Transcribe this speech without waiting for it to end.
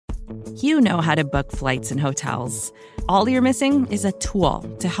You know how to book flights and hotels. All you're missing is a tool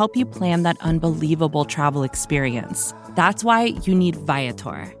to help you plan that unbelievable travel experience. That's why you need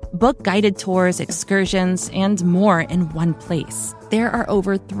Viator. Book guided tours, excursions, and more in one place. There are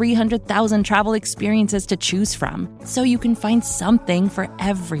over 300,000 travel experiences to choose from, so you can find something for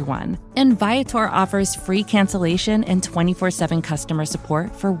everyone. And Viator offers free cancellation and 24/7 customer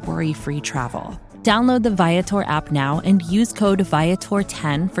support for worry-free travel. Download the Viator app now and use code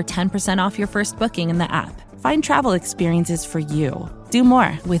Viator10 for 10% off your first booking in the app. Find travel experiences for you. Do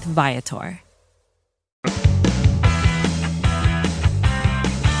more with Viator.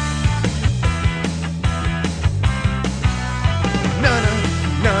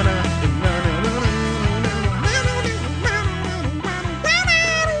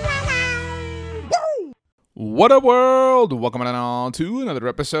 Whaddup World! Welcome on to another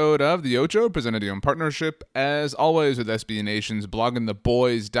episode of the Ocho, presented to you in partnership, as always, with SB Nation's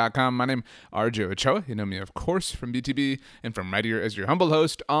bloggingtheboys.com. My name is RJ Ochoa. You know me, of course, from BTB and from right here as your humble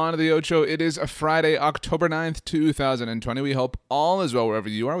host on the Ocho. It is a Friday, October 9th, 2020. We hope all is well wherever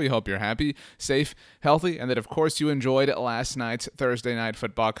you are. We hope you're happy, safe, healthy, and that, of course, you enjoyed last night's Thursday night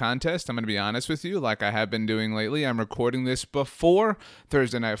football contest. I'm going to be honest with you, like I have been doing lately. I'm recording this before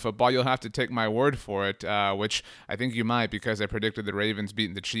Thursday night football. You'll have to take my word for it, which I think you might, because I predicted the Ravens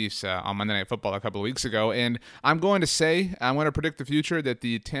beating the Chiefs on Monday Night Football a couple of weeks ago. And I'm going to predict the future that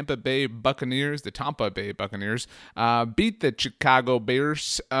the Tampa Bay Buccaneers beat the Chicago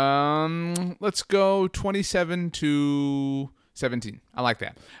Bears. Let's go 27-17. I like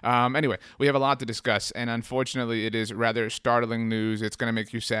that. Anyway, we have a lot to discuss, and unfortunately, it is rather startling news. It's going to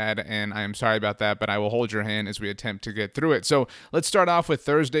make you sad, and I am sorry about that, but I will hold your hand as we attempt to get through it. So let's start off with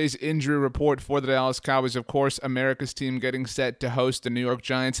Thursday's injury report for the Dallas Cowboys. Of course, America's team getting set to host the New York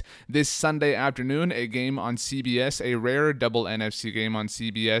Giants this Sunday afternoon, a game on CBS, a rare double NFC game on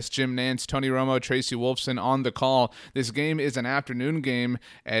CBS. Jim Nantz, Tony Romo, Tracy Wolfson on the call. This game is an afternoon game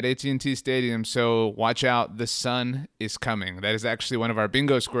at AT&T Stadium, so watch out. The sun is coming. That is actually one of our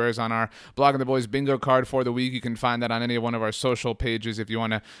bingo squares on our Blogging the Boys bingo card for the week. You can find that on any one of our social pages if you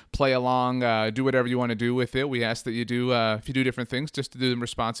want to play along, do whatever you want to do with it. We ask that you do, if you do different things, just to do them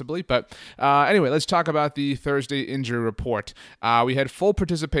responsibly. But anyway, let's talk about the Thursday injury report. We had full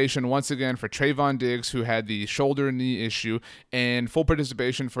participation once again for Trayvon Diggs, who had the shoulder knee issue, and full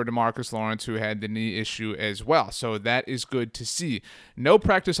participation for DeMarcus Lawrence, who had the knee issue as well. So that is good to see. No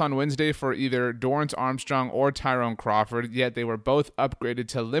practice on Wednesday for either Dorrance Armstrong or Tyrone Crawford, yet they were both upgraded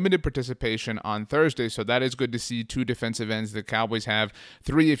to limited participation on Thursday, so that is good to see. Two defensive ends the Cowboys have,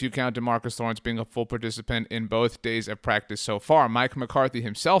 three if you count DeMarcus Lawrence being a full participant in both days of practice so far. Mike McCarthy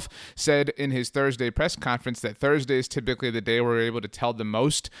himself said in his Thursday press conference that Thursday is typically the day where we're able to tell the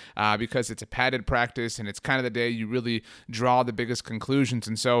most because it's a padded practice and it's kind of the day you really draw the biggest conclusions,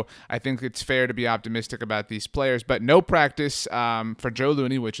 and so I think it's fair to be optimistic about these players. But no practice for Joe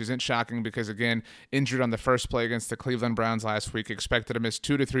Looney, which isn't shocking because, again, injured on the first play against the Cleveland Browns last week, expected to miss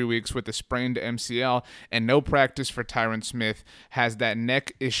 2 to 3 weeks with the sprained MCL, and no practice for Tyron Smith. Has that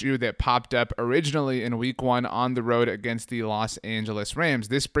neck issue that popped up originally in week 1 on the road against the Los Angeles Rams.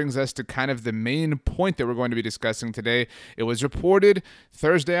 This brings us to kind of the main point that we're going to be discussing today. It was reported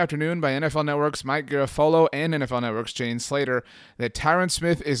Thursday afternoon by NFL Network's Mike Garafolo and NFL Network's Jane Slater that Tyron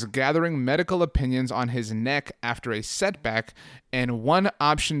Smith is gathering medical opinions on his neck after a setback, and one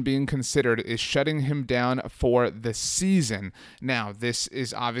option being considered is shutting him down for the season. Now, this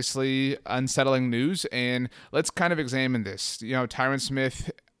is obviously unsettling news, and let's kind of examine this. Tyron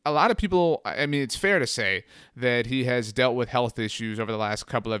Smith, a lot of people, it's fair to say that he has dealt with health issues over the last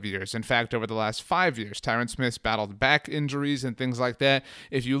couple of years. In fact, over the last 5 years, Tyron Smith's battled back injuries and things like that.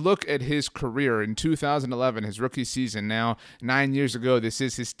 If you look at his career in 2011, his rookie season, now 9 years ago, this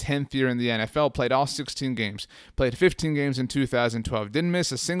is his 10th year in the NFL, played all 16 games, played 15 games in 2012, didn't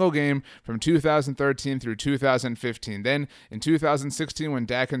miss a single game from 2013 through 2015. Then in 2016, when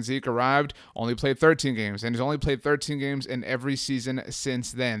Dak and Zeke arrived, only played 13 games, and he's only played 13 games in every season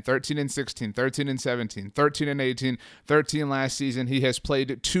since then. 13 and 16, 13 and 17, 13 and 18, 13 last season. He has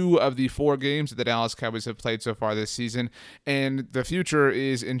played 2 of the 4 games that the Dallas Cowboys have played so far this season, and the future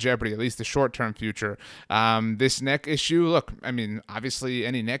is in jeopardy, at least the short-term future. This neck issue, look, obviously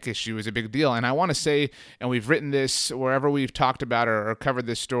any neck issue is a big deal, and I want to say, and we've written this wherever we've talked about or covered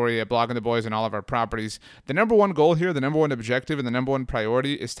this story at Blogging the Boys and all of our properties, the number one goal here, the number one objective, and the number one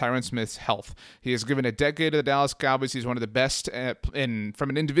priority is Tyron Smith's health. He has given a decade to the Dallas Cowboys. He's one of the best from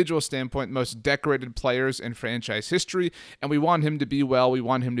an individual standpoint, most decorated players in franchise history, and we want him to be well, we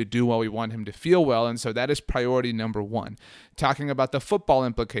want him to do well, we want him to feel well, and so that is priority number one. Talking about the football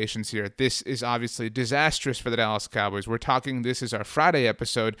implications here, this is obviously disastrous for the Dallas Cowboys. This is our Friday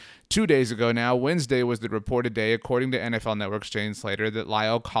episode. 2 days ago now, Wednesday was the reported day, according to NFL Network's Jane Slater, that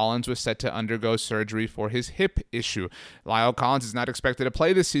La'el Collins was set to undergo surgery for his hip issue. La'el Collins is not expected to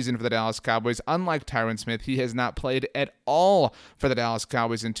play this season for the Dallas Cowboys. Unlike Tyron Smith, he has not played at all for the Dallas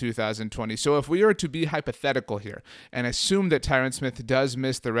Cowboys in 2020. So if we are to be hypothetical here and assume that Tyron Smith does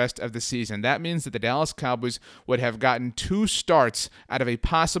miss the rest of the season, that means that the Dallas Cowboys would have gotten 2 starts out of a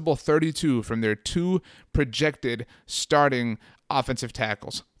possible 32 from their 2 projected starting offensive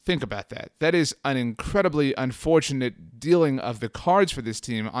tackles. Think about that. That is an incredibly unfortunate dealing of the cards for this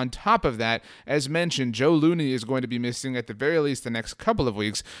team. On top of that, as mentioned, Joe Looney is going to be missing at the very least the next couple of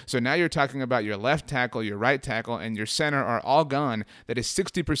weeks. So now you're talking about your left tackle, your right tackle, and your center are all gone. That is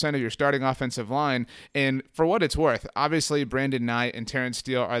 60% of your starting offensive line. And for what it's worth, obviously Brandon Knight and Terrence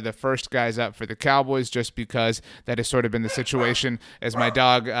Steele are the first guys up for the Cowboys just because that has sort of been the situation as my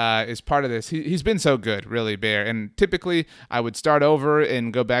dog is part of this. He's been so good, really, Bear. And typically I would start over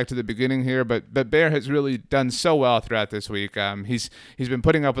and go back to the beginning here, but Bear has really done so well throughout this week. He's been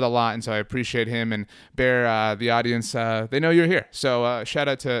putting up with a lot, and so I appreciate him. And Bear, the audience, they know you're here. So shout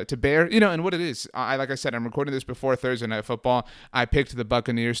out to Bear. And what it is, like I said, I'm recording this before Thursday Night Football. I picked the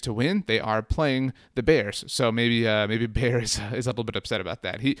Buccaneers to win. They are playing the Bears, so maybe Bear is a little bit upset about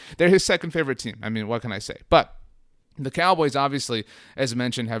that. They're his second favorite team. I mean, what can I say? But the Cowboys, obviously, as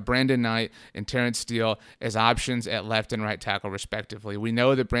mentioned, have Brandon Knight and Terrence Steele as options at left and right tackle, respectively. We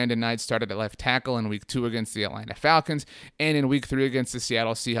know that Brandon Knight started at left tackle in Week 2 against the Atlanta Falcons, and in Week 3 against the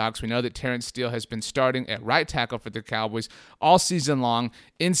Seattle Seahawks. We know that Terrence Steele has been starting at right tackle for the Cowboys all season long.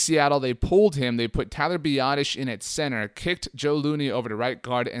 In Seattle, they pulled him. They put Tyler Biadasz in at center, kicked Joe Looney over to right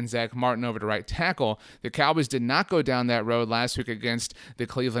guard, and Zach Martin over to right tackle. The Cowboys did not go down that road last week against the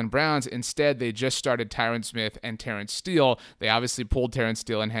Cleveland Browns. Instead, they just started Tyron Smith and Terrence Steele. They obviously pulled Terrence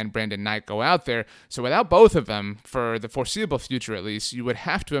Steele and had Brandon Knight go out there. So without both of them, for the foreseeable future at least, you would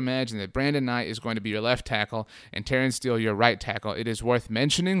have to imagine that Brandon Knight is going to be your left tackle and Terrence Steele your right tackle. It is worth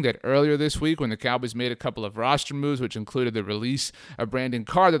mentioning that earlier this week, when the Cowboys made a couple of roster moves, which included the release of Brandon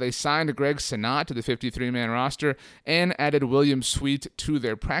Carter, they signed Greg Senat to the 53-man roster and added William Sweet to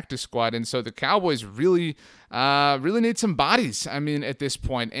their practice squad. And so the Cowboys really need some bodies, at this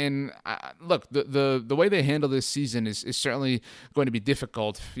point. And look, the way they handle this season is certainly going to be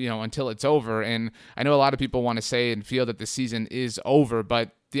difficult, until it's over. And I know a lot of people want to say and feel that the season is over,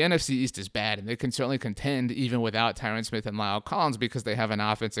 but the NFC East is bad, and they can certainly contend even without Tyron Smith and La'el Collins because they have an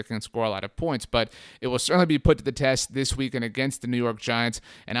offense that can score a lot of points. But it will certainly be put to the test this weekend against the New York Giants.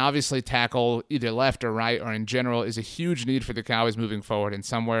 And obviously tackle either left or right or in general is a huge need for the Cowboys moving forward, and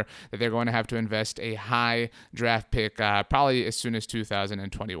somewhere that they're going to have to invest a high draft pick probably as soon as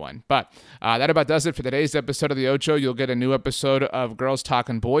 2021. But that about does it for today's episode of the Ocho. You'll get a new episode of Girls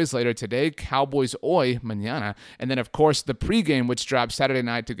Talking Boys later today, Cowboys Hoy mañana, and then of course the pregame, which drops Saturday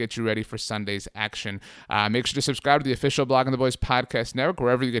night to get you ready for Sunday's action. Make sure to subscribe to the official Blog on the Boys podcast network,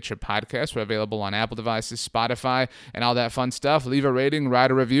 wherever you get your podcasts. We're available on Apple devices, Spotify, and all that fun stuff. Leave a rating,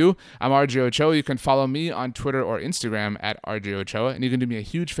 write a review. I'm RJ Ocho. You can follow me on Twitter or Instagram at RJ Ochoa, and you can do me a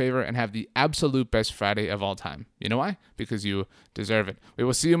huge favor and have the absolute best Friday of all time. You know why? Because you deserve it. We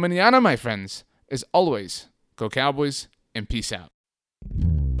will see you mañana, my friends. As always, go Cowboys, and peace out.